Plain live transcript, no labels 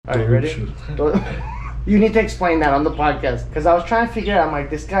All right, ready? You need to explain that on the podcast because I was trying to figure out. I'm like,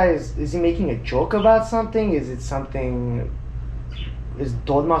 this guy is he making a joke about something? Is it something? Is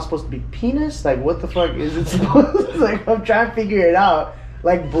Dolma supposed to be penis? Like, what the fuck is it supposed? Like, I'm trying to figure it out.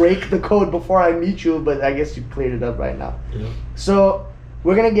 Like, break the code before I meet you, but I guess you cleared it up right now. Yeah. So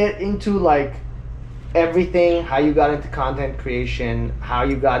we're gonna get into like everything, how you got into content creation, how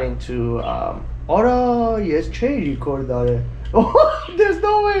you got into yes, change recordare. Oh, there's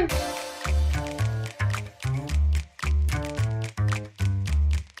no way.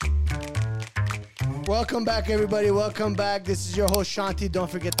 Welcome back, everybody. Welcome back. This is your host, Shanti. Don't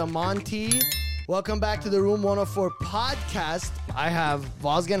forget the Monty. Welcome back to the Room 104 podcast. I have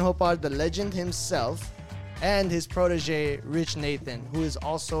Vazgen Hopar, the legend himself, and his protege, Rich Nathan, who is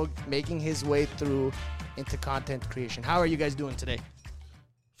also making his way through into content creation. How are you guys doing today?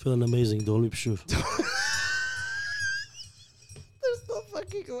 Feeling amazing. DOLMI PSHUR. There's no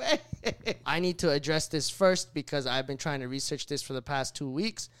fucking way. I need to address this first because I've been trying to research this for the past 2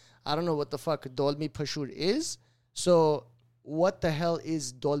 weeks. I don't know what the fuck DOLMI PSHUR is. So what the hell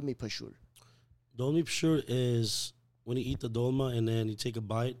is DOLMI PSHUR? DOLMI PSHUR is when you eat the dolma and then you take a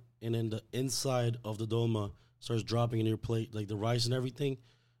bite and then the inside of the dolma starts dropping in your plate, like the rice and everything.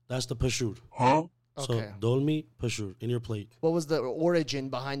 That's the PSHUR. Huh? So Okay. DOLMI PSHUR in your plate. What was the origin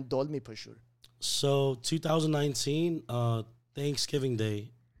behind DOLMI PSHUR? So 2019, Thanksgiving Day,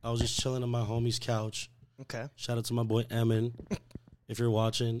 I was just chilling on my homie's couch. Okay. Shout out to my boy Emin, if you're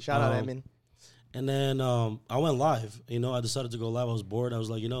watching. Shout out, Emin. And then I went live. You know, I decided to go live. I was bored. I was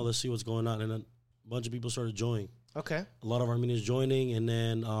like, let's see what's going on. And then a bunch of people started joining. Okay. A lot of Armenians joining. And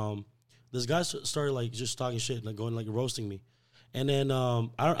then this guy started, like, just talking shit, like, going, like, roasting me. And then I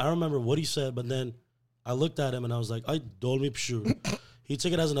don't remember what he said, but then I looked at him and I was like, I DOLMI PSHUR. He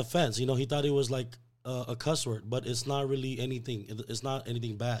took it as an offense. You know, he thought it was, like, a cuss word. But it's not really anything. It's not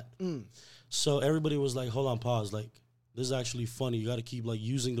anything bad. So everybody was like, hold on, pause. Like, this is actually funny. You got to keep, like,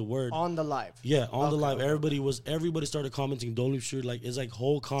 using the word. On the live. Yeah, on the live. Okay. Everybody started commenting DOLMI PSHUR. Like, it's like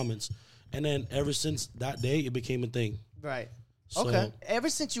whole comments. And then ever since that day, it became a thing. Right. So, Okay. Ever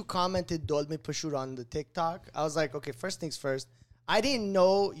since you commented DOLMI PSHUR on the TikTok, I was like, okay, first things first. I didn't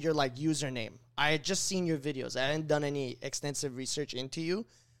know your, like, username. I had just seen your videos. I hadn't done any extensive research into you.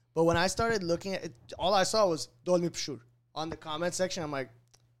 But when I started looking at it, all I saw was DOLMI PSHUR. On the comment section, I'm like,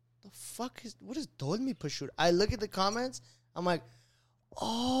 what is DOLMI PSHUR? I look at the comments, I'm like,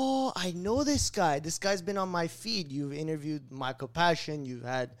 oh, I know this guy. This guy's been on my feed. You've interviewed Michael Passion, you've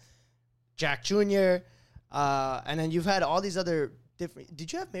had Jack Jr., and then you've had all these other different.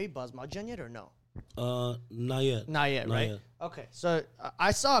 Did you have Mary Basmajan yet or no? Not yet. Not yet, Not right? yet. Okay, so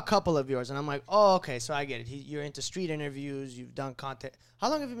I saw a couple of yours, and I'm like, oh, okay, so I get it. You're into street interviews. You've done content. How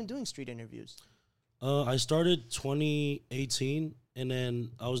long have you been doing street interviews? I started 2018, and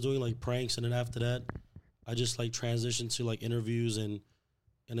then I was doing, like, pranks, and then after that, I just, like, transitioned to, like, interviews, and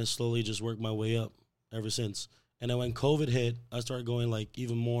then slowly just worked my way up ever since. And then when COVID hit, I started going, like,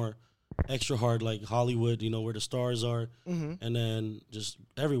 even more extra hard, like Hollywood, where the stars are, and then just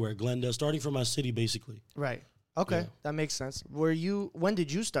everywhere, Glendale, starting from my city, basically. Right. Okay, Yeah. that makes sense. When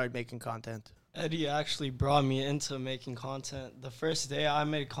did you start making content? Eddie actually brought me into making content. The first day I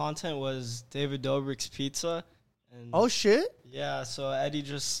made content was David Dobrik's Pizza. And Oh, shit? yeah, so Eddie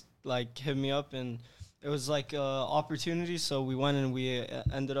just, like, hit me up, and it was, like, opportunity, so we went and we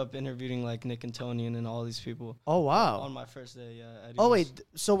ended up interviewing, like, Nick Antonian and all these people. Oh, wow. On my first day, yeah. Eddie Oh, was- wait.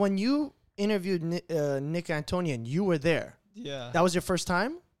 So when you interviewed Nick Antonian, you were there? Yeah. That was your first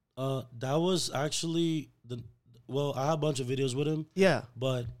time? That was actually I had a bunch of videos with him, Yeah.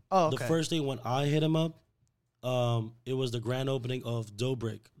 but Oh, the okay. first day when I hit him up, it was the grand opening of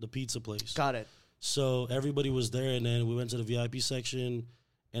Dobrik, the pizza place. Got it. So everybody was there, and then we went to the VIP section,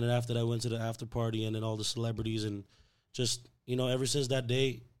 and then after that, went to the after party, and then all the celebrities, and just, ever since that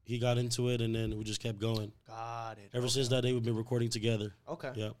day, he got into it, and then we just kept going. Got it. Ever since that day, we've been recording together.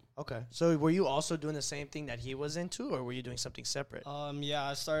 Okay. Yeah. Okay. So were you also doing the same thing that he was into, or were you doing something separate? Yeah,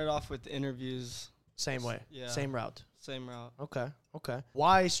 I started off with interviews. Same way. Yeah. Same route. Same route. Okay. Okay.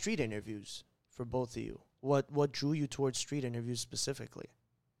 Why street interviews for both of you? What drew you towards street interviews specifically?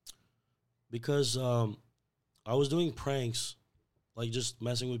 Because I was doing pranks, like just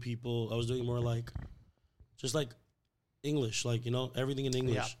messing with people. I was doing more like, just like English, like, everything in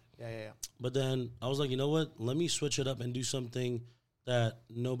English. Yeah. But then I was like, you know what? Let me switch it up and do something that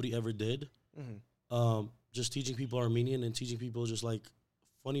nobody ever did. Just teaching people Armenian and teaching people just like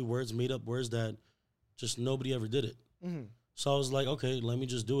funny words, made up words that just nobody ever did it. So I was like, okay, let me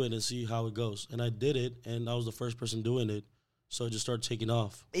just do it and see how it goes. And I did it, and I was the first person doing it. So it just started taking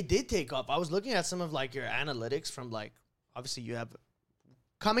off. It did take off. I was looking at some of like your analytics from like, obviously you have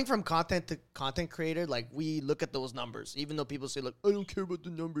coming from content to content creator, like we look at those numbers, even though people say like, I don't care about the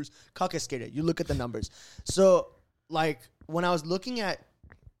numbers. Kakeskere, you look at the numbers. So like when I was looking at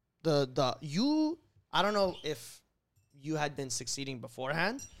I don't know if you had been succeeding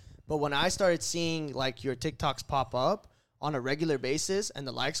beforehand, but when I started seeing like your TikToks pop up on a regular basis and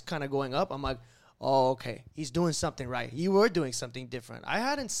the likes kind of going up, I'm like, oh, okay, he's doing something right. You were doing something different. I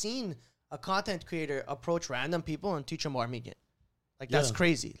hadn't seen a content creator approach random people and teach them Armenian. Like, that's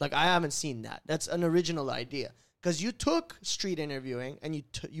crazy. Like, I haven't seen that. That's an original idea. Because you took street interviewing and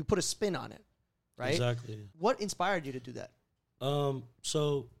you put a spin on it, right? Exactly. What inspired you to do that?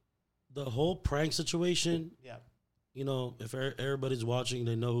 So the whole prank situation, Yeah. you know, if everybody's watching,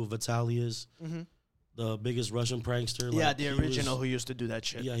 they know who Vitaly is, the biggest Russian prankster. Yeah, like, the original who used to do that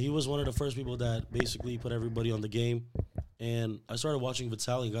shit. Yeah, he was one of the first people that basically put everybody on the game. And I started watching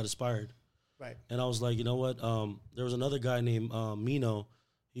Vitaly and got inspired. Right. And I was like, you know what? There was another guy named Mino.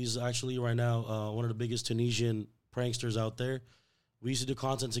 He's actually right now one of the biggest Tunisian pranksters out there. We used to do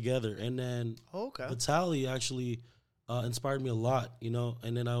content together. And then Vitaly actually inspired me a lot, you know.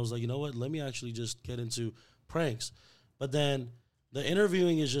 And then I was like, you know what? Let me actually just get into pranks. But then the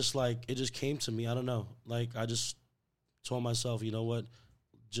interviewing is just like, it just came to me. I don't know. Like, I just told myself, you know what?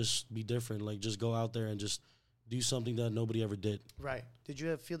 Just be different. Like, just go out there and just do something that nobody ever did. Right. Did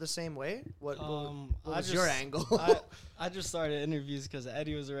you feel the same way? What was I your angle? I just started interviews because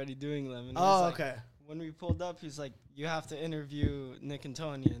Eddie was already doing them. And Okay. When we pulled up, he's like, you have to interview Nick and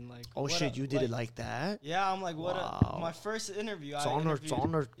Tony. And like, Oh, shit, you did it like that? Yeah, I'm like, what? Wow. My first interview, It's I honor. interviewed-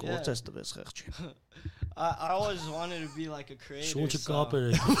 I always wanted to be like a creator. So.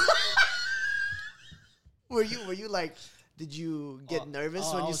 Were you like, did you get nervous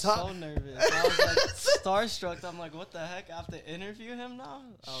when I you was saw? so nervous. I was like starstruck. I'm like, what the heck? I have to interview him now?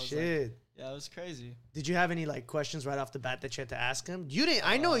 I was Shit. Like, yeah, it was crazy. Did you have any like questions right off the bat that you had to ask him? You didn't.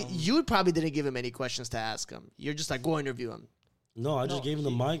 I know you probably didn't give him any questions to ask him. You're just like, go interview him. No, I just gave him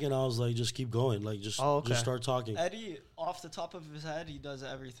the mic and I was like, just keep going. Like, just start talking. Eddie, off the top of his head, he does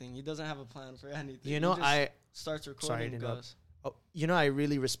everything. He doesn't have a plan for anything. You know, he just starts recording and goes. Oh, you know, I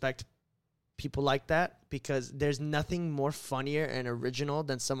really respect people like that because there's nothing more funnier and original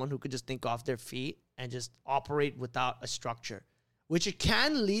than someone who could just think off their feet and just operate without a structure, which it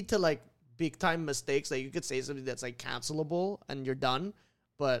can lead to like big time mistakes. Like you could say something that's like cancelable and you're done.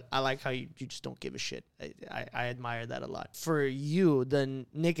 But I like how you just don't give a shit. I admire that a lot. For you, the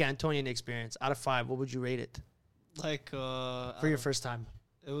Nick Antonian experience, out of 5, what would you rate it? Like for your first time.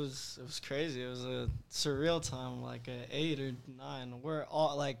 It was crazy. It was a surreal time, like an 8 or 9. We're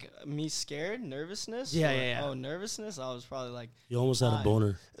all like me scared, nervousness. Yeah. Oh, nervousness. I was probably like. You almost had a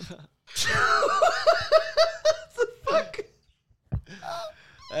boner. What the fuck?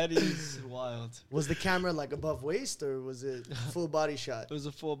 Eddie's wild. Was the camera like above waist or was it full body shot? It was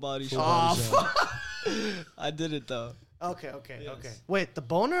a full body Full shot. body shot. I did it though. Okay. Yes. Wait, the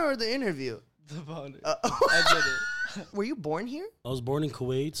boner or the interview? The boner. I did it. Were you born here? I was born in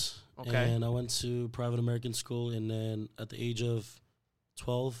Kuwait. Okay. And I went to private American school. And then at the age of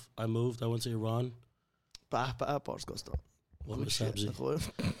 12, I moved. I went to Iran.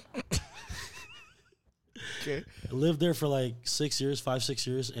 Okay. I lived there for like 6 years, 5-6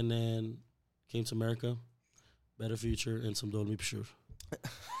 years, and then came to America. Better future and some DOLMI PSHUR.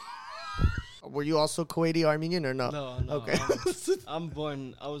 Were you also Kuwaiti Armenian or no? No. Okay.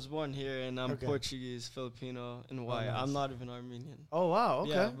 I was born here and I'm Portuguese, Filipino, and white. nice. I'm not even Armenian. Oh, wow.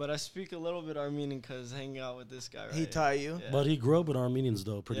 Okay. Yeah, but I speak a little bit Armenian because hanging out with this guy right He taught you? Yeah. But he grew up with Armenians,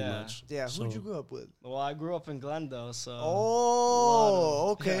 though, pretty Yeah. much. Yeah. So- Who'd you grow up with? Well, I grew up in Glendale, so. Oh,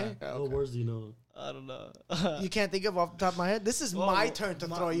 okay. What words do you know? I don't know. You can't think of off the top of my head? This is my turn to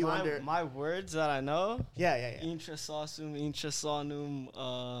throw you under. My words that I know. Yeah. Intra sasum, intra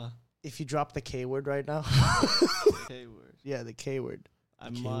sonum, If you drop the K word right now. K word. Yeah, the K word. I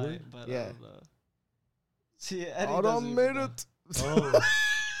K might, word? but Yeah. I don't know. See, Eddie I doesn't don't even made know. it. Oh,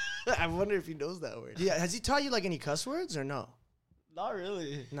 I wonder if he knows that word. Yeah, has he taught you like any cuss words or no? Not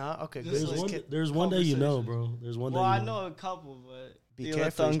really. No? Okay, Just good. like there's one that you know, conversation. bro. There's one Well, that I you know. know a couple, but. Be Dila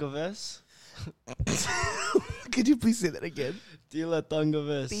careful. Tungaves. Could you please say that again? Dila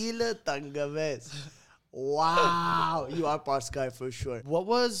Tungaves. Tila Tangaves. Wow. You are Parts guy for sure. What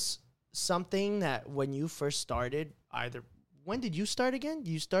was something that when you first started, when did you start again?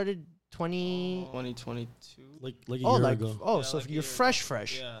 You started 2022. Like a year ago. Yeah, so like a you're year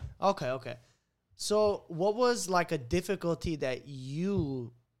fresh. Yeah. Okay. So what was like a difficulty that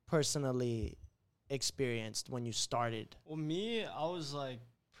you personally experienced when you started? Well, me, I was like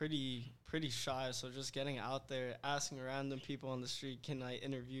pretty shy. So just getting out there, asking random people on the street, can I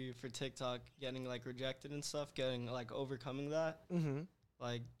interview you for TikTok? Getting like rejected and stuff. Getting like overcoming that. Mm-hmm.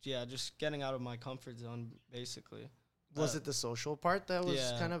 like, yeah, just getting out of my comfort zone, basically. Was it the social part that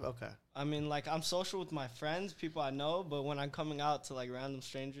was kind of okay? I mean, like, I'm social with my friends, people I know, but when I'm coming out to like random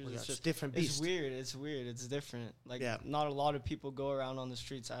strangers, it's just different beast. It's weird. It's weird. It's different. Like, not a lot of people go around on the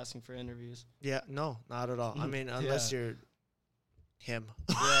streets asking for interviews. Yeah, no, not at all. I mean, unless you're him.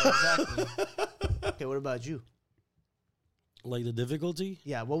 Yeah, exactly. Okay, what about you? Like the difficulty?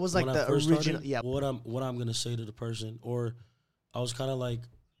 Yeah, what was like when the I first original? Started, what I'm gonna say to the person, or I was kind of like,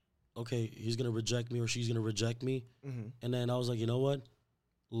 okay, he's gonna reject me or she's gonna reject me, and then I was like, you know what?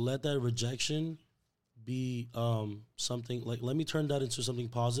 Let that rejection be something like, let me turn that into something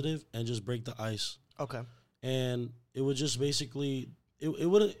positive and just break the ice. Okay. And it would just basically it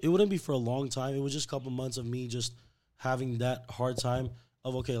wouldn't be for a long time. It was just a couple months of me just having that hard time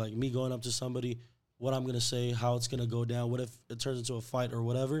of, okay, like me going up to somebody, what I'm gonna say, how it's gonna go down, what if it turns into a fight or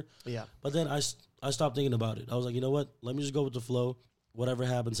whatever. Yeah. But then I stopped thinking about it. I was like, you know what? Let me just go with the flow. Whatever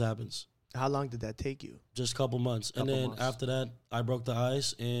happens, happens. How long did that take you? Just a couple months. And then after that, I broke the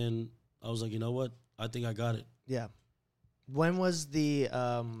ice, and I was like, you know what? I think I got it. Yeah. When was the,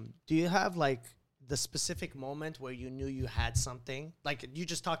 do you have like the specific moment where you knew you had something? Like you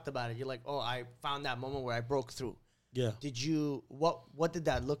just talked about it. You're like, oh, I found that moment where I broke through. Yeah. Did you, what did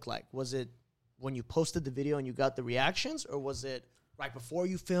that look like? Was it when you posted the video and you got the reactions, or was it right before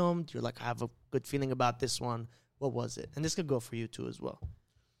you filmed? You're like, I have a good feeling about this one. What was it? And this could go for you too as well.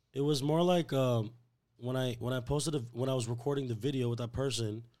 It was more like when I posted when I was recording the video with that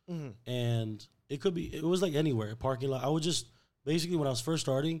person, and it was like anywhere, parking lot. I would just basically, when I was first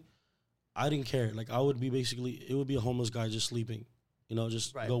starting, I didn't care. Like I would be it would be a homeless guy just sleeping,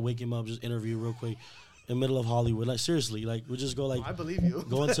 just go wake him up, just interview real quick in the middle of Hollywood. Like seriously, like we just go like, I believe you.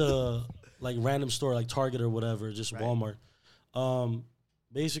 Go into like random store like Target or whatever, just Walmart.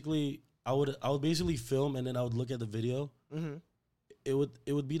 Basically, I would basically film, and then I would look at the video. It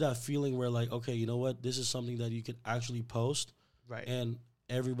would be that feeling where like, okay, you know what? This is something that you can actually post, right? And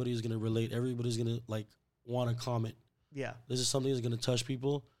everybody's gonna relate. Everybody's gonna like want to comment. Yeah, this is something that's gonna touch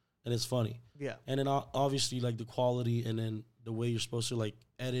people, and it's funny. Yeah, and then obviously like the quality, and then the way you're supposed to like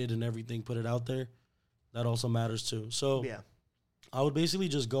edit and everything, put it out there, that also matters too. So yeah, I would basically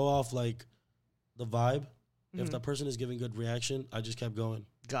just go off like the vibe. If that person is giving good reaction, I just kept going.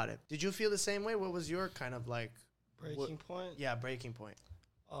 Got it. Did you feel the same way? What was your kind of like breaking point? Yeah, breaking point.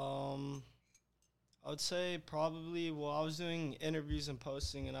 I would say probably, I was doing interviews and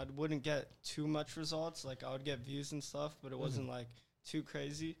posting, and I wouldn't get too much results. Like, I would get views and stuff, but it wasn't, like, too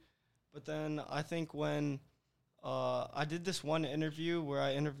crazy. But then I think when I did this one interview where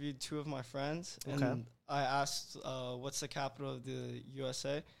I interviewed two of my friends, and I asked, what's the capital of the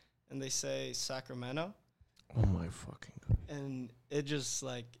USA? And they say Sacramento. Oh, my fucking God. And it just,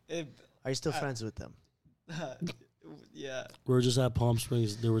 like... Are you still friends with them? Yeah. We were just at Palm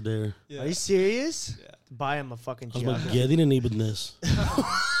Springs. They were there. Yeah. Are you serious? Yeah. Buy him a fucking Spaghetti na nibadness.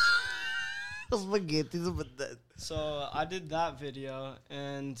 So I did that video,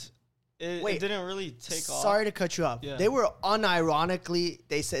 and it didn't really take off. Sorry to cut you off. Yeah. They were unironically,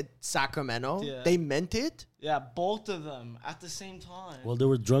 they said Sacramento. Yeah. They meant it. Yeah, both of them at the same time. Well, they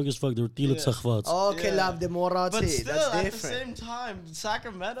were drunk as fuck. They were tilik sakhvat. Okay, love the morati. But still, that's at different. the same time,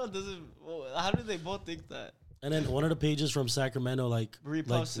 Sacramento doesn't. How do they both think that? And then one of the pages from Sacramento, like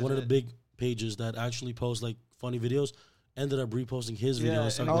one of the big pages that actually post like funny videos, ended up reposting his video.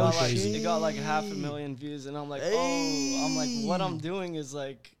 It got like 500,000 views, and I'm like, what I'm doing is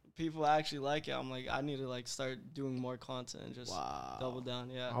like people actually like it. I'm like, I need to like start doing more content and just double down.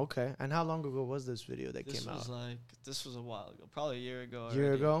 Yeah. Okay. And how long ago was this video that came out? This was a while ago, probably a year ago.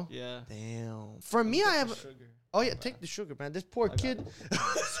 Year ago? Yeah. Damn. For me, I have. Sugar. Oh yeah, take the sugar, man. This poor kid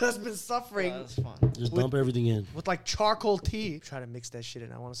has been suffering. Yeah, that's fine. Just dump everything in with like charcoal tea. Try to mix that shit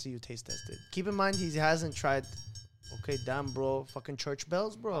in. I want to see you taste test it. Keep in mind he hasn't tried. Okay, damn, bro. Fucking church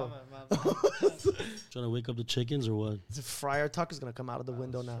bells, bro. Trying to wake up the chickens or what? The fryer tuck is gonna come out of the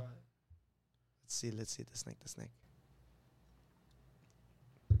window now. Let's see the snake.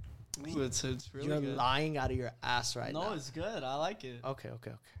 Ooh, it's really You're good. lying out of your ass right now. No, it's good. I like it. Okay.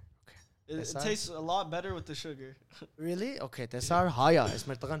 It tastes a lot better with the sugar. Really? Okay, tesar haya.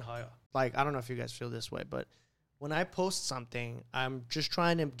 Esmertagan haya. Like, I don't know if you guys feel this way, but when I post something, I'm just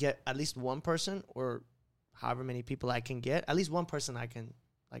trying to get at least one person, or however many people I can get, at least one person I can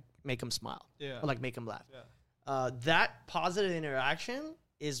like make them smile. Yeah. Or like make them laugh. Yeah. That positive interaction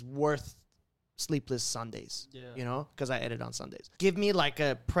is worth sleepless Sundays. Yeah. You know, because I edit on Sundays. Give me like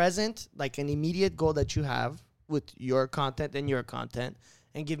a present, like an immediate goal that you have with your content and your content,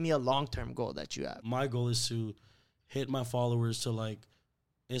 and give me a long-term goal that you have. My goal is to hit my followers to like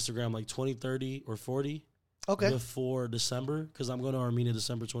Instagram like 20, 30, or 40. Okay. before December because I'm going to Armenia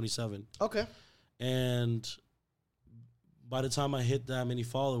December 27. Okay. And by the time I hit that many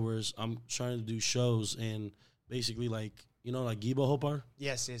followers, I'm trying to do shows and basically like Gibo Hopar.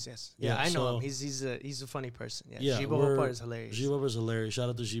 Yes. Yeah, I know so- him. He's a funny person. Yeah. Yeah, Jibo Hopar is hilarious. Gibo is hilarious. Shout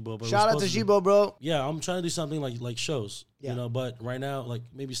out to Gibo. But Shout out to Jibo, bro. Yeah, I'm trying to do something like shows, Yeah. But right now, like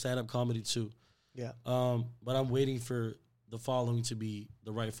maybe stand up comedy too. Yeah. But I'm waiting for the following to be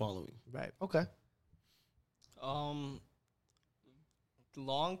the right following. Right. Okay.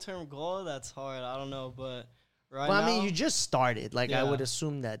 Long-term goal, that's hard. I don't know, but Well, now, I mean, you just started. Like, I Yeah. would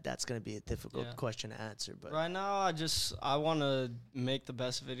assume that's going to be a difficult Yeah. question to answer. But right now, I want to make the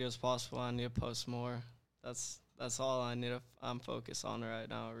best videos possible. I need to post more. That's all I need. I'm focused on right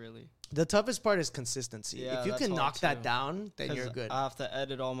now, really. the toughest part is consistency. Yeah, If you that's can hard knock that too. down, then 'Cause you're good. I have to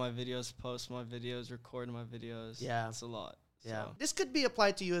edit all my videos, post my videos, record my videos. Yeah. It's a lot. Yeah. So. This could be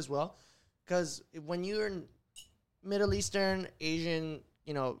applied to you as well. Because when you're in Middle Eastern, Asian,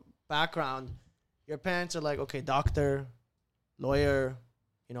 background, your parents are like, okay, doctor, lawyer,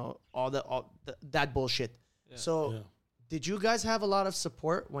 that bullshit. Yeah. So Yeah. did you guys have a lot of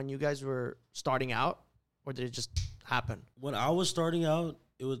support when you guys were starting out? Or did it just happen? When I was starting out,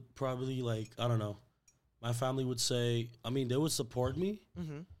 it was probably like, I don't know. My family would say, they would support me,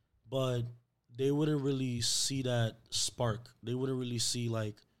 Mm-hmm. but they wouldn't really see that spark. They wouldn't really see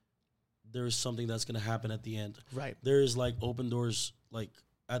like there's something that's going to happen at the end. Right. There's like open doors like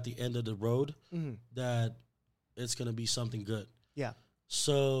at the end of the road Mm-hmm. that it's going to be something good. Yeah.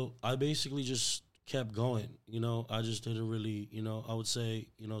 So I basically just kept going. I just didn't really, I would say,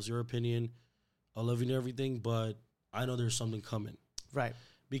 it's your opinion. I love you and everything, but I know there's something coming. Right.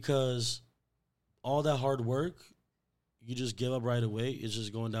 Because all that hard work, you just give up right away. It's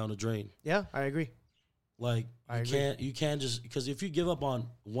just going down the drain. Yeah, I agree. Like I you agree. can't just because if you give up on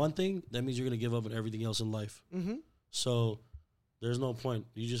one thing, that means you're gonna give up on everything else in life. Mm-hmm. So there's no point.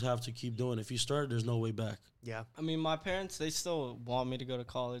 You just have to keep doing. If you start, there's no way back. Yeah. I mean, my parents, they still want me to go to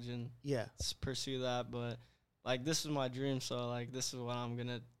college and Yeah. pursue that, but like this is my dream, so like this is what I'm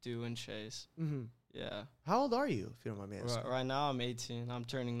gonna do and chase. Mm-hmm. Yeah. How old are you, if you don't mind me asking? Right now I'm 18. I'm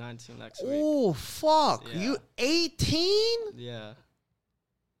turning 19 next week. Oh, fuck. Yeah. You 18? Yeah.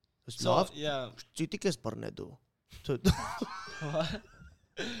 So, Yeah. Chitikas parnedu. What?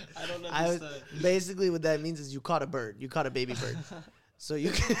 I don't I understand. basically what that means is you caught a bird. You caught a baby bird. So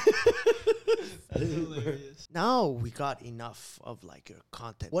you can That's hilarious. now we got enough of like your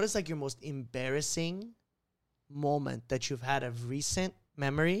content. What is like your most embarrassing moment that you've had of recent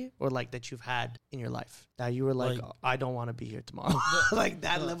memory or like that you've had in your life that you were like, Like- "Oh, I don't want to be here tomorrow." Like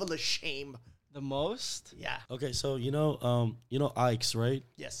that level of shame. The most? Yeah. Okay, so Ike's, right?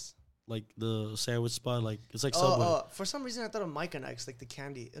 Yes. Like the sandwich spot, like it's like Subway. Oh, for some reason I thought of Mike and Ike's, like the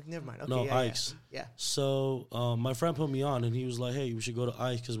candy. Never mind. Okay, No, yeah, Ike's. Yeah. So my friend put me on, and he was like, "Hey, we should go to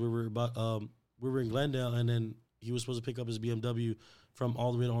Ike's because we were in Glendale, and then he was supposed to pick up his BMW from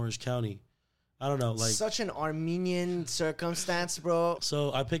all the way to Orange County. I don't know, like." Such an Armenian circumstance, bro.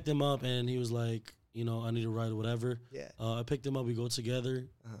 So I picked him up, and he was like, I need a ride or whatever. Yeah. I picked him up. We go together.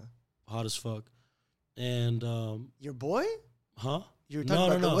 Uh-huh. Hot as fuck. And Your boy? huh? You were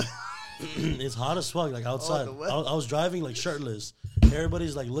talking about No. the It's hot as fuck, like outside. the I, weather. I was driving like shirtless.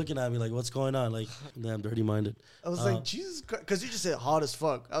 Everybody's like looking at me like, what's going on? Like, damn, dirty minded. I was like, Jesus Christ. Because you just said hot as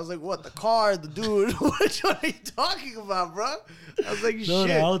fuck. I was like, what? The car, the dude? What are you talking about, bro? I was like, No,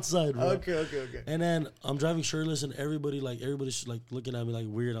 shit. outside, bro. Okay. And then I'm driving shirtless, and everybody's like looking at me like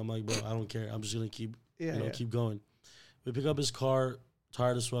weird. I'm like, bro, I don't care. I'm just gonna keep, Yeah, yeah. keep going. We pick up his car,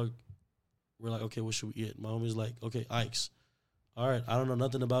 tired as fuck. We're like, okay, what should we eat? My homie's like, okay, Ike's. All right, I don't know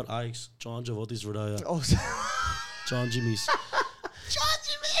nothing about Ike's. John Javotis Verdaya. Oh, John Jimmy's. John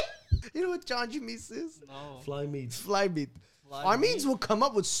Jimmy. You know what John Jimmy's is? No. Fly meats. Fly meat. Fly Armeens meat? will come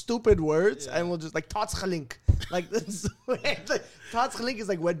up with stupid words Yeah. and we'll just like tots chalink. Like this. Like, tots chalink is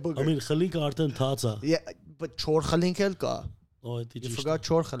like wet booger. I mean, Khalika Arten Tata. yeah, but chor chalink helka. Oh, I teach You you forgot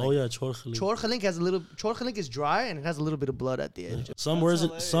chor chalink. Oh yeah, Chor Khalink. Chor chalink has a little. Chor chalink is dry and it has a little bit of blood at the edge. Some That's words,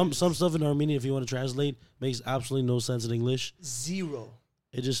 hilarious. some stuff in Armenian, if you want to translate, makes absolutely no sense in English. Zero.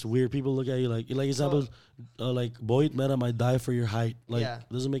 It's just weird. People look at you like example, like Boyd Meta might die for your height. Like Yeah.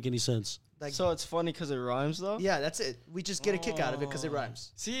 doesn't make any sense. Like So it's funny because it rhymes though? yeah, that's it. We just get a kick out of it because it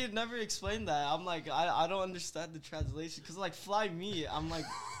rhymes. See, it never explained that. I'm like, I don't understand the translation because like fly meat. I'm like,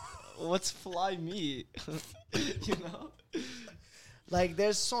 what's fly meat? You know? Like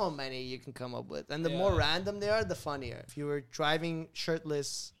there's so many you can come up with, and the more Yeah. random they are, the funnier. If you were driving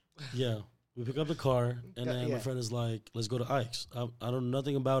shirtless, Yeah, we pick up the car, and then Yeah. my friend is like, "Let's go to Ike's." I don't know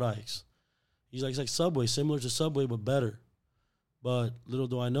nothing about Ike's. He's like, "It's like Subway, similar to Subway, but better." But little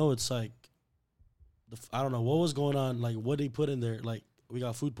do I know, it's like I don't know what was going on. Like what they put in there. Like we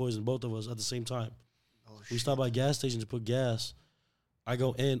got food poisoning, both of us at the same time. We stopped by a gas station to put gas. I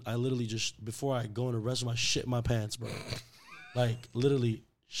go in. I literally just before I go in the restroom, I shit my pants, bro. Like literally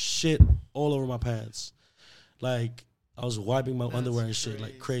shit all over my pants. Like I was wiping my underwear and shit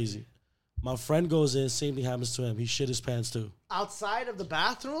like crazy. My friend goes in, same thing happens to him. He shit his pants too. Outside of the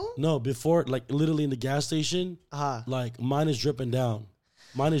bathroom? No, before, like literally in the gas station, like mine is dripping down.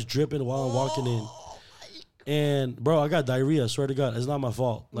 Mine is dripping while I'm walking in. And bro, I got diarrhea. I swear to God, it's not my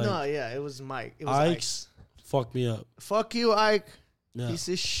fault. Like, no, yeah, it was Mike. It was Ike's fucked me up. Fuck you, Ike. Yeah. Piece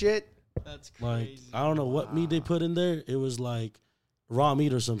of shit. That's crazy. Like I don't know what meat they put in there. It was like raw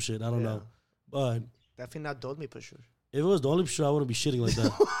meat or some shit. I don't know. But definitely not DOLMI PSHUR. if it was the only shit, I wouldn't be shitting like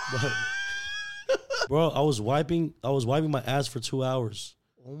that. But bro, I was wiping my ass for 2 hours.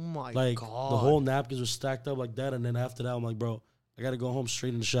 Oh my like, God. The whole napkins were stacked up like that, and then after that, I'm like, bro, I gotta go home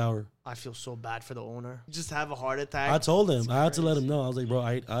straight in the shower. I feel so bad for the owner. Just have a heart attack. I told him. I had to let him know. I was like, bro,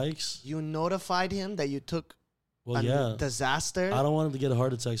 I ate Ike's. You notified him that you took Well, disaster. I don't want him to get a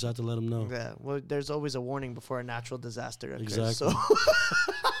heart attack, so I had to let him know. Yeah. Well, there's always a warning before a natural disaster occurs. Exactly. So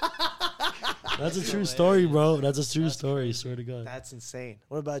That's a true story, bro. That's a true story. Swear to God. that's insane.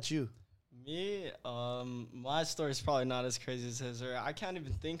 What about you? Me, my story's probably not as crazy as his. Or I can't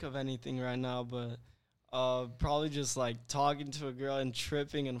even think of anything right now, but probably just like talking to a girl and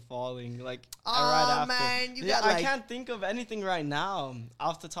tripping and falling, like right after. Man, you Yeah, got like, I can't think of anything right now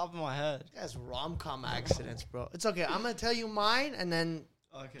off the top of my head. that's rom-com accidents, bro. It's okay. I'm gonna tell you mine, and then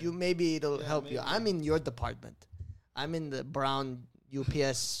Okay. you maybe it'll help you. maybe. I'm in your department. I'm in the brown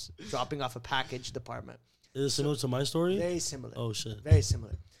UPS dropping off a package department. Is it similar to my story? Very similar. Oh, shit. Very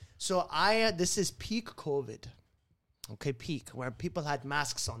similar. So this is peak COVID. Okay, peak, where people had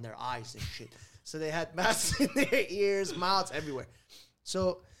masks on their eyes and shit. So they had masks in their ears, mouths, everywhere.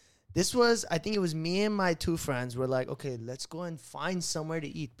 So this was, I think it was me and my two friends were like, okay, let's go and find somewhere to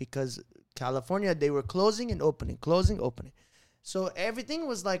eat because California, they were closing and opening, closing, opening. So everything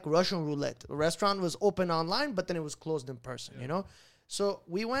was like Russian roulette. The restaurant was open online, but then it was closed in person, you know? So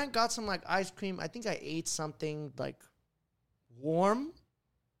we went, got some like ice cream. I think I ate something like warm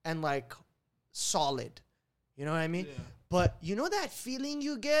and like solid. You know what I mean? Yeah. But you know that feeling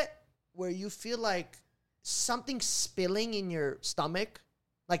you get where you feel like something spilling in your stomach?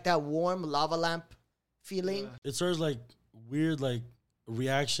 Like that warm lava lamp feeling? Yeah. It starts like weird, like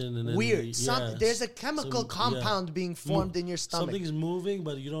reaction, and then Weird. There's a chemical compound being formed in your stomach. Something's moving,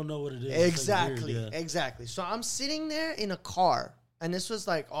 but you don't know what it is. Exactly. It's like weird, Exactly. So I'm sitting there in a car, and this was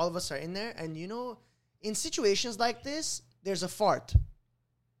like all of us are in there, and you know, in situations like this, there's a fart.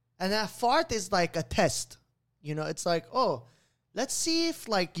 And that fart is like a test. You know, it's like, oh, let's see if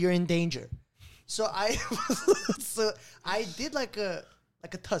like you're in danger. So I did like a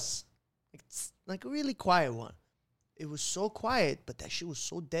tuss. Like a really quiet one. It was so quiet, but that shit was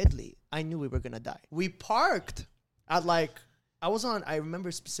so deadly. I knew we were gonna die. We parked at like I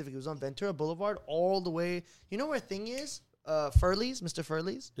remember specifically, it was on Ventura Boulevard all the way. You know where Thing is? Furley's, Mr.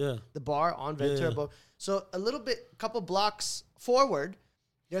 Furley's? Yeah. The bar on Ventura Boulevard. So a couple blocks forward,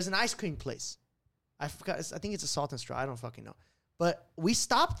 there's an ice cream place. I forgot, I think it's a Salt and Straw. I don't fucking know. But we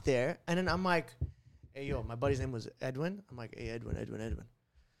stopped there, and then I'm like, hey, yo, my buddy's name was Edwin. I'm like, hey, Edwin. Edwin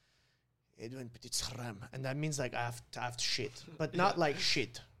petit saram. And that means like I have to shit. But not like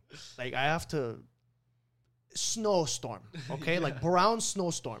shit. Like I have to snowstorm. Okay? Like brown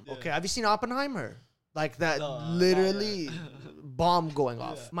snowstorm. Okay. Have you seen Oppenheimer? Like that literally bomb going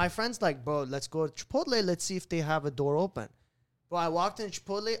off. Yeah. My friend's like, bro, let's go to Chipotle. Let's see if they have a door open. Bro, I walked in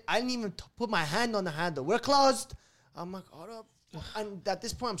Chipotle. I didn't even put my hand on the handle. We're closed. I'm like, hold up. And at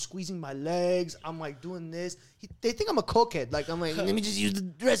this point, I'm squeezing my legs. I'm like doing this. They think I'm a cokehead. Like, I'm like, let me just use the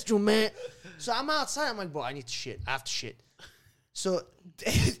restroom, man. So I'm outside. I'm like, bro, I need to shit. I have to shit. So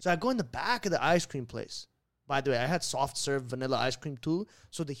I go in the back of the ice cream place. By the way, I had soft serve vanilla ice cream too.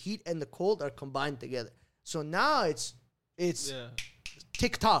 So the heat and the cold are combined together. So now it's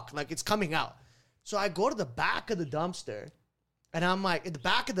TikTok. Like, it's coming out. So I go to the back of the dumpster. And I'm like, at the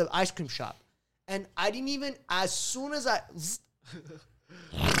back of the ice cream shop. And I didn't even, as soon as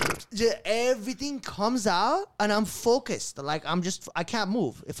everything comes out and I'm focused. Like I can't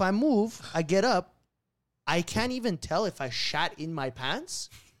move. If I move, I get up. I can't even tell if I shat in my pants.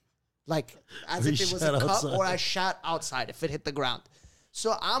 Like as if it was a cup or I shat outside if it hit the ground.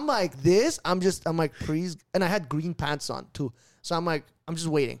 So I'm like this. I'm like, please. And I had green pants on too. So I'm like, I'm just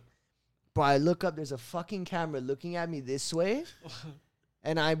waiting. But I look up, there's a fucking camera looking at me this way.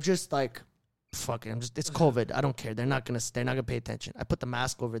 And I'm just like, fuck it. It's COVID. I don't care. They're not gonna pay attention. I put the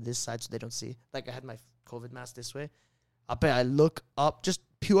mask over this side so they don't see. Like I had my COVID mask this way. I look up, just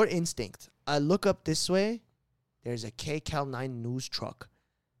pure instinct. I look up this way. There's a KCAL9 news truck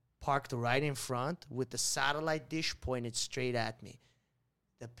parked right in front with the satellite dish pointed straight at me.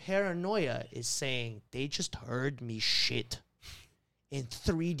 The paranoia is saying they just heard me shit in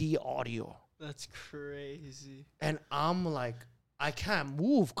 3D audio. That's crazy. And I'm like, I can't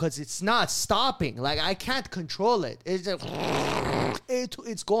move because it's not stopping. Like, I can't control it. It's just,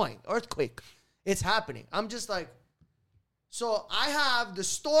 it's going. Earthquake. It's happening. I'm just like, so I have the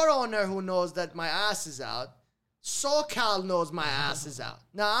store owner who knows that my ass is out. SoCal knows my ass is out.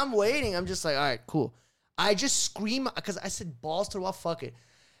 Now I'm waiting. I'm just like, all right, cool. I just scream because I said balls to the wall. Fuck it.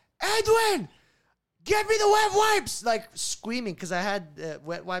 Edwin, get me the wet wipes. Like screaming because I had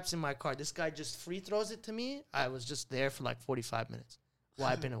wet wipes in my car. This guy just free throws it to me. I was just there for like 45 minutes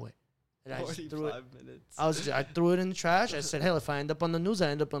wiping away. And I just threw it. Minutes. I threw it in the trash. I said, hell, if I end up on the news, I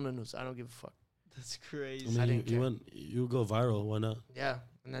end up on the news. I don't give a fuck. That's crazy. I mean, didn't care. you go viral. Why not? Yeah.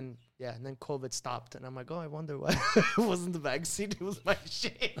 And then COVID stopped. And I'm like, oh, I wonder why it wasn't the vaccine. It was my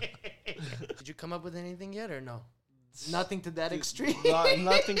shit. Did you come up with anything yet or no? Nothing to that extreme?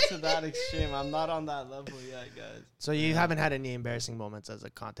 Nothing to that extreme. I'm not on that level yet, guys. So you haven't had any embarrassing moments as a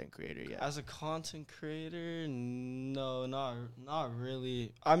content creator yet? As a content creator, no, not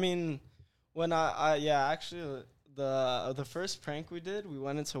really. I mean, when actually the first prank we did, we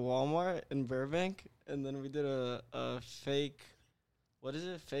went into Walmart in Burbank, and then we did a fake, what is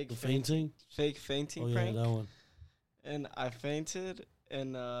it? Fake fainting? Fake fainting Oh, prank. yeah, that one. And I fainted,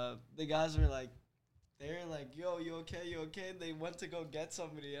 and the guys were like, they're like, yo, you okay? You okay? They went to go get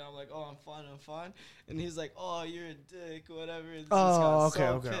somebody, and I'm like, oh, I'm fine. And he's like, oh, you're a dick, whatever. Okay.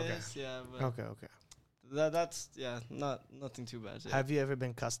 Yeah, but Okay. that's nothing too bad. Yeah. Have you ever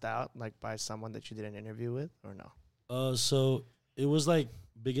been cussed out like by someone that you did an interview with or no? So it was like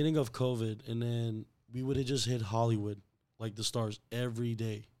beginning of COVID, and then we would have just hit Hollywood, like the stars, every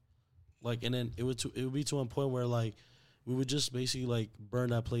day. Like, and then it would be to a point where like we would just basically like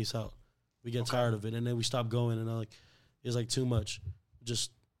burn that place out. We get tired of it, and then we stop going, and like it's like too much,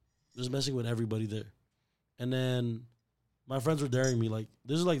 just messing with everybody there. And then my friends were daring me, like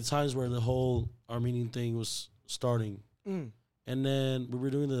this is like the times where the whole Armenian thing was starting, and then we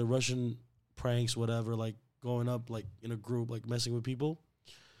were doing the Russian pranks, whatever, like going up like in a group, like messing with people,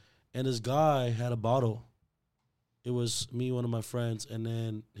 and this guy had a bottle. It was me, one of my friends, and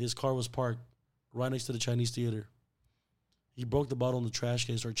then his car was parked right next to the Chinese theater. He broke the bottle in the trash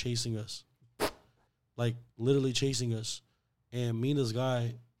can and started chasing us. Like literally chasing us, and me and this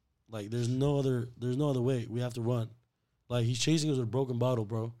guy, like there's no other way. We have to run. Like he's chasing us with a broken bottle,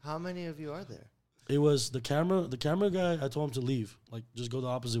 bro. How many of you are there? It was the camera guy. I told him to leave, like just go the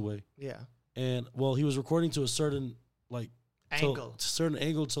opposite way. Yeah. And well, he was recording to a certain Angle.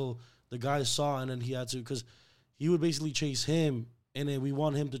 till the guy saw, and then he had to, because he would basically chase him, and then we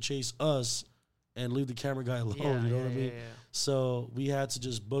want him to chase us and leave the camera guy alone. You know what I mean? Yeah. So we had to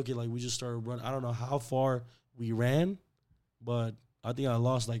just book it. Like we just started running. I don't know how far we ran, but I think I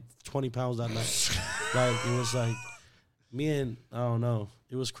lost like 20 pounds that night. Like it was like me and I don't know.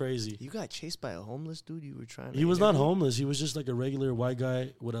 It was crazy. You got chased by a homeless dude. You were trying to. He was not homeless. He was just like a regular white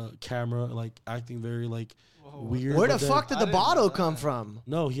guy with a camera, like acting very like weird. Where the fuck did the bottle come from?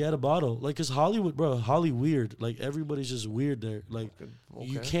 No, he had a bottle. Like, cause Hollywood, bro, Holly weird. Like everybody's just weird there. Like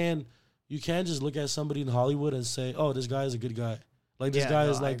you can't just look at somebody in Hollywood and say, oh, this guy is a good guy. Like this guy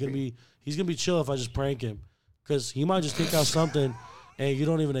is like he's gonna be chill if I just prank him, cause he might just take out something and you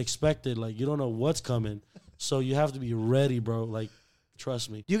don't even expect it. Like you don't know what's coming, so you have to be ready, bro. Like trust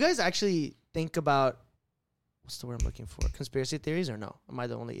me. Do you guys actually think about what's the word I'm looking for? Conspiracy theories or no? Am I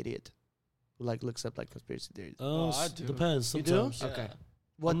the only idiot who like looks up like conspiracy theories? I do. Depends. You Sometimes. do? Okay.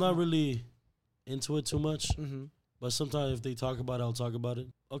 I'm not really into it too much. Mm-hmm. But sometimes if they talk about it, I'll talk about it.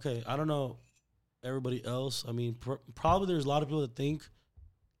 Okay, I don't know everybody else. I mean, probably there's a lot of people that think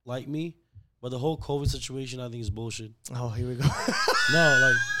like me, but the whole COVID situation I think is bullshit. Oh, here we go. No,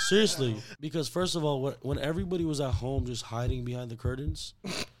 like seriously, because first of all, when everybody was at home just hiding behind the curtains,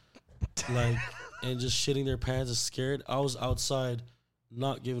 like, and just shitting their pants and scared, I was outside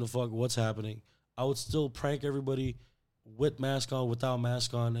not giving a fuck what's happening. I would still prank everybody with mask on, without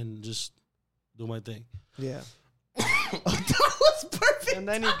mask on, and just do my thing. Yeah. That was perfect. And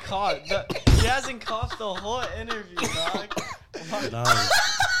then he he hasn't coughed the whole interview, dog. Nah.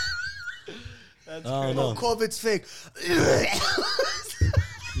 That's Oh, crazy. no. COVID's fake.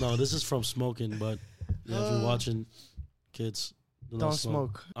 No, this is from smoking, but yeah, if you're watching, kids, do not Don't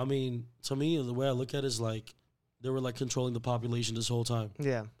smoke. I mean, to me, the way I look at it is like they were like controlling the population this whole time.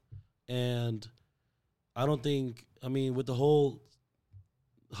 Yeah. And I don't think, I mean, with the whole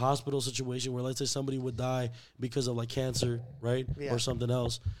hospital situation where let's say somebody would die because of like cancer, right, Yeah. or something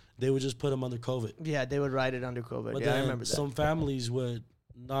else, they would just put them under COVID. Yeah, they would write it under COVID. But Yeah, I then remember that. some families would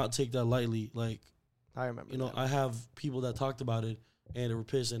not take that lightly. Like, I remember. you know, that. I have people that talked about it and they were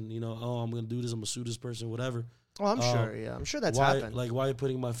pissed and, you know, oh, I'm going to do this. I'm going to sue this person, whatever. Oh, I'm sure. Yeah, I'm sure that's why, happened. Like, why are you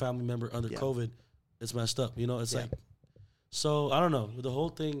putting my family member under Yeah. COVID? It's messed up. You know, it's Yeah. like, so I don't know. The whole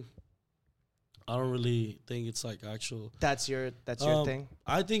thing, I don't really think it's like actual. That's your thing.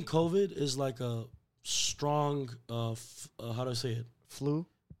 I think COVID is like a strong, how do I say it? Flu.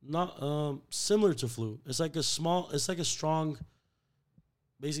 Not similar to flu. It's like a strong,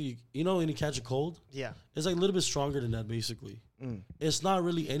 basically, you know, when you catch a cold, Yeah. it's like a little bit stronger than that, basically. Mm. It's not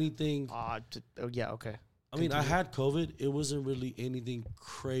really anything. Yeah. Okay. I mean, I Continue. had COVID. It wasn't really anything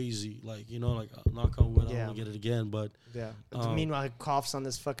crazy. Like, you know, like, knock on wood, I Yeah. don't want to get it again. But Yeah. Um, Meanwhile, he coughs on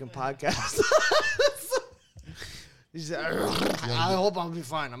this fucking podcast. He's like, I hope I'll be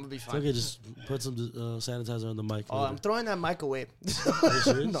fine. I'm gonna be it's fine. okay, just put some sanitizer on the mic. Oh, I'm throwing that mic away.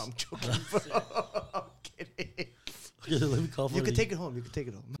 serious? No, I'm joking. Bro. I'm kidding. Okay, let me cough You on can it. take it home. You can take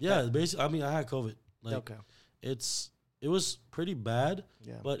it home. Yeah, basically, I mean, I had COVID. Like, Okay. it was pretty bad,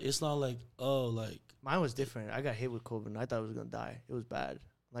 Yeah. but it's not like, oh, like, Mine was different. I got hit with COVID and I thought I was gonna die. It was bad.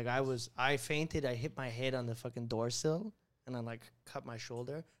 Like I fainted. I hit my head on the fucking door sill and I like cut my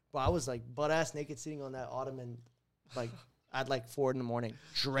shoulder. But I was like butt ass naked sitting on that ottoman, like at like 4 in the morning,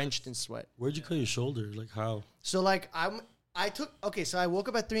 drenched in sweat. where'd you cut your shoulder? Like, how? So like so I woke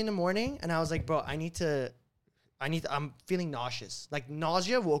up at 3 in the morning and I was like, bro, I'm feeling nauseous. Like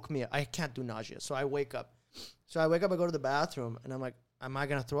nausea woke me up. I can't do nausea. So I wake up. I go to the bathroom and I'm like, am I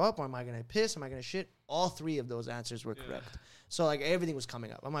going to throw up or am I going to piss? Am I going to shit? All 3 of those answers were correct. So like everything was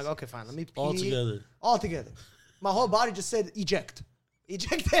coming up. I'm like, okay, fine. Let me pee. All together. My whole body just said eject.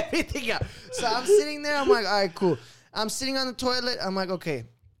 Eject everything out. So I'm sitting there. I'm like, all right, cool. I'm sitting on the toilet. I'm like, okay.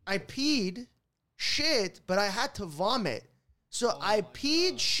 I peed shit, but I had to vomit. So I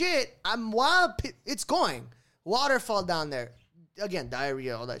peed shit. It's going. Water fall down there. Again,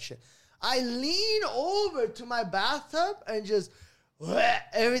 diarrhea, all that shit. I lean over to my bathtub and just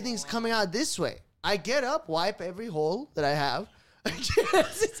everything's coming out this way. I get up, wipe every hole that I have.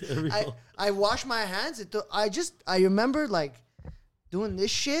 I wash my hands. I remember like doing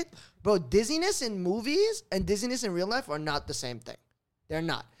this shit. Bro, dizziness in movies and dizziness in real life are not the same thing. They're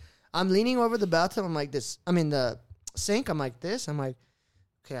not. I'm leaning over the bathtub. I'm like this. I'm in the sink. I'm like this. I'm like,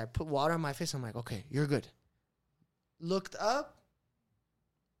 okay, I put water on my face. I'm like, okay, you're good. Looked up.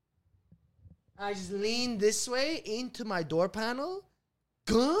 I just leaned this way into my door panel.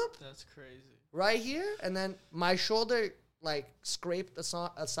 Gump. That's crazy. Right here. And then my shoulder like scraped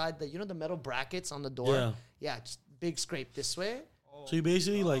aside the metal brackets on the door. Yeah. Yeah, just big scrape this way. So you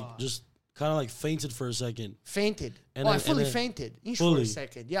basically like just kind of like fainted for a second. Fainted. And I then- fully and then- fainted. For Fully. a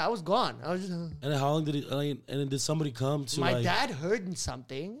second. Yeah, I was gone. I was just... And then how long did it? And then did somebody come to My like? dad heard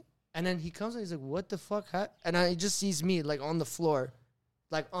something, and then he comes and he's like, "What the fuck?" And he just sees me like on the floor,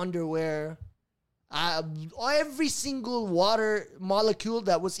 like underwear. Every single water molecule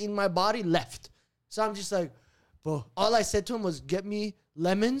that was in my body left. So I'm just like, bro. All I said to him was, "Get me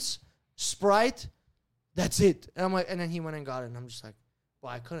lemons, Sprite. That's it." And I'm like, and then he went and got it, and I'm just like,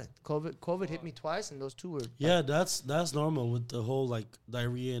 well, I couldn't. COVID hit me twice, and those two were Yeah, that's normal with the whole like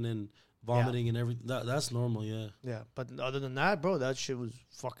diarrhea and then vomiting and everything. That's normal. Yeah. Yeah, but other than that, bro, that shit was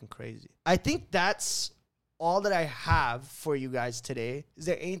fucking crazy. I think that's all that I have for you guys today. Is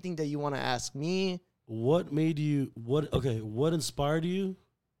there anything that you want to ask me? What made you? What inspired you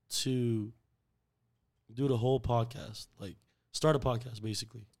to do the whole podcast? Like start a podcast,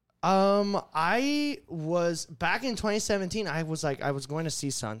 basically. I was back in 2017. I was going to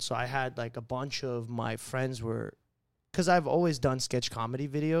CSUN, so I had like a bunch of my friends because I've always done sketch comedy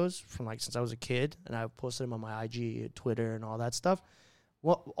videos from like since I was a kid, and I posted them on my IG, Twitter, and all that stuff.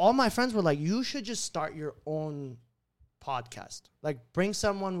 Well, all my friends were like, "You should just start your own podcast. Like, bring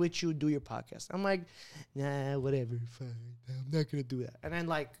someone with you, do your podcast." I'm like, "Nah, whatever, fine. I'm not gonna do that." And then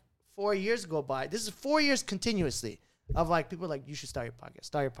like 4 years go by. This is 4 years continuously of like people like, "You should start your podcast.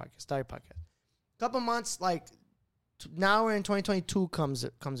 Start your podcast. Start your podcast." Couple months like now we're in 2022 comes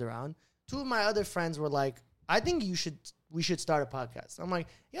around. 2 of my other friends were like, "I think we should start a podcast." I'm like,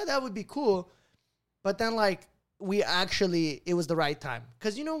 "Yeah, that would be cool." But then like it was the right time.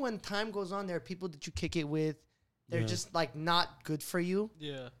 Because you know when time goes on, there are people that you kick it with. They're just like not good for you.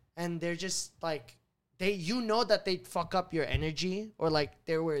 Yeah. And they're just like that they'd fuck up your energy or like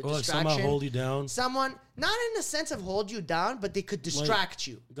they were a distraction. Somehow hold you down. Someone, not in the sense of hold you down, but they could distract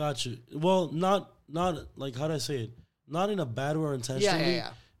you. Got you. Well, not like how do I say it? Not in a bad way or intentionally. Yeah.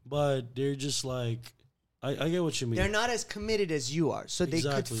 But they're just like I get what you mean. They're not as committed as you are. So they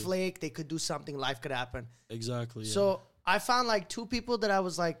could Exactly. flake. They could do something. Life could happen. Exactly. Yeah. So I found like 2 people that I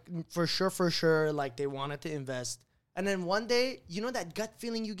was like, for sure, like they wanted to invest. And then one day, you know that gut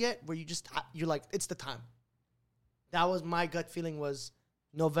feeling you get where you're like, it's the time. That was my gut feeling was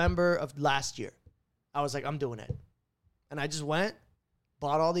November of last year. I was like, I'm doing it. And I just went,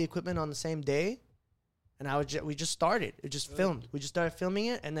 bought all the equipment on the same day. And we just started. It just filmed. We just started filming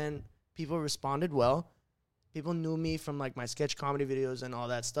it. And then people responded well. People knew me from like my sketch comedy videos and all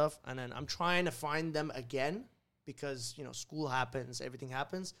that stuff. And then I'm trying to find them again because, you know, school happens, everything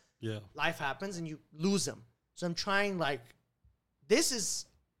happens. Yeah. Life happens and you lose them. So I'm trying like, this is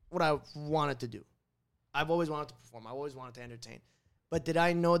what I wanted to do. I've always wanted to perform. I always wanted to entertain. But did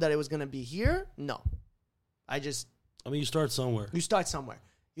I know that it was going to be here? No. I mean, you start somewhere. You start somewhere.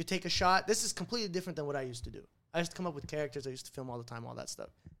 You take a shot. This is completely different than what I used to do. I used to come up with characters. I used to film all the time, all that stuff.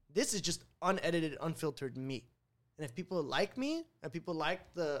 This is just unedited, unfiltered me. And if people like me and people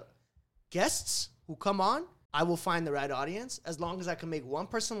like the guests who come on, I will find the right audience as long as I can make one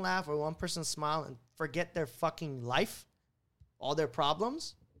person laugh or one person smile and forget their fucking life, all their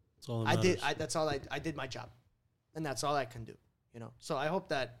problems. That's all that matters. That's all I did my job. And that's all I can do, you know? So I hope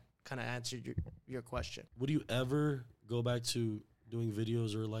that kind of answered your question. Would you ever go back to doing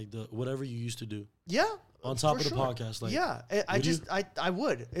videos or like whatever you used to do? Yeah. On top of the podcast, like yeah, I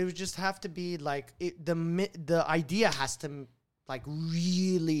would. It would just have to be like the idea has to like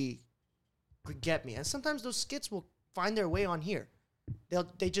really get me, and sometimes those skits will find their way on here.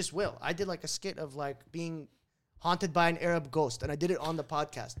 They just will. I did like a skit of like being haunted by an Arab ghost, and I did it on the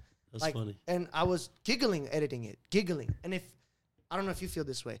podcast. That's like, funny. And I was editing it. And if I don't know if you feel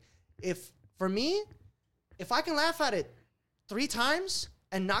this way, for me, if I can laugh at it 3 times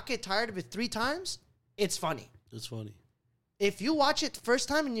and not get tired of it 3 times. It's funny. It's funny. If you watch it the first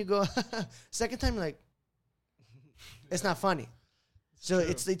time and you go, second time, you're like, it's not funny. So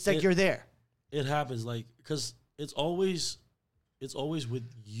it's like you're there. It happens, like, because it's always with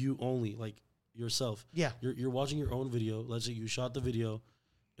you only, like yourself. Yeah. You're watching your own video. Let's say you shot the video.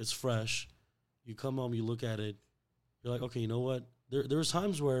 It's fresh. You come home, you look at it. You're like, okay, you know what? There was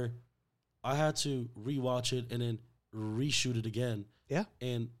times where I had to rewatch it and then reshoot it again. Yeah.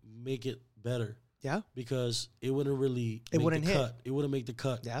 And make it better. Yeah. Because it wouldn't really it make wouldn't the hit. cut. It wouldn't make the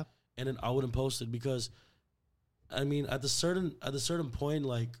cut. Yeah. And then I wouldn't post it because, I mean, at the certain point,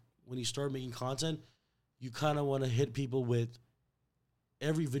 like when you start making content, you kind of want to hit people with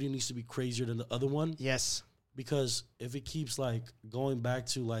every video needs to be crazier than the other one. Yes. Because if it keeps like going back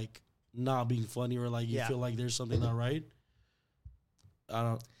to like not being funny or like you feel like there's something not right,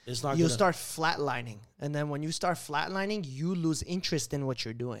 it's not. You'll start flatlining, and then when you start flatlining, you lose interest in what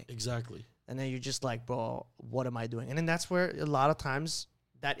you're doing. Exactly. And then you're just like, bro, what am I doing? And then that's where a lot of times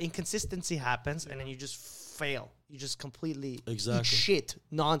that inconsistency happens, and then you just fail. You just completely eat shit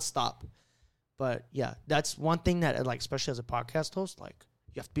nonstop. But yeah, that's one thing that, like, especially as a podcast host, like,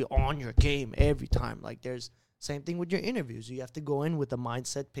 you have to be on your game every time. Like, there's same thing with your interviews. You have to go in with a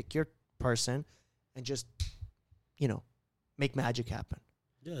mindset, pick your person, and just, you know, make magic happen.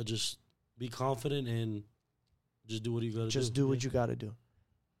 Yeah, just be confident and just do what you got to do. Just do what you got to do.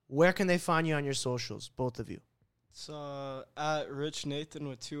 Where can they find you on your socials, both of you? So at Rich Nathan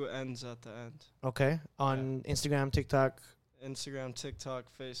with 2 N's at the end. Okay. On Instagram, TikTok? Instagram, TikTok,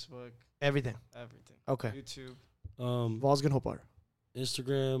 Facebook. Everything? Everything. Okay. YouTube. Valsgen Hopar.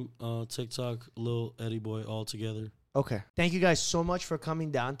 Instagram, TikTok, Lil Eddie Boy, all together. Okay. Thank you guys so much for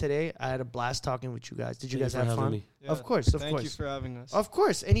coming down today. I had a blast talking with you guys. Did you guys have fun? Me. Yeah, of course. Thank you for having us. Of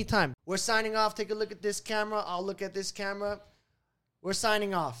course. Anytime. We're signing off. Take a look at this camera. I'll look at this camera. We're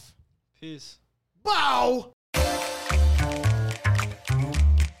signing off. Peace. Bow!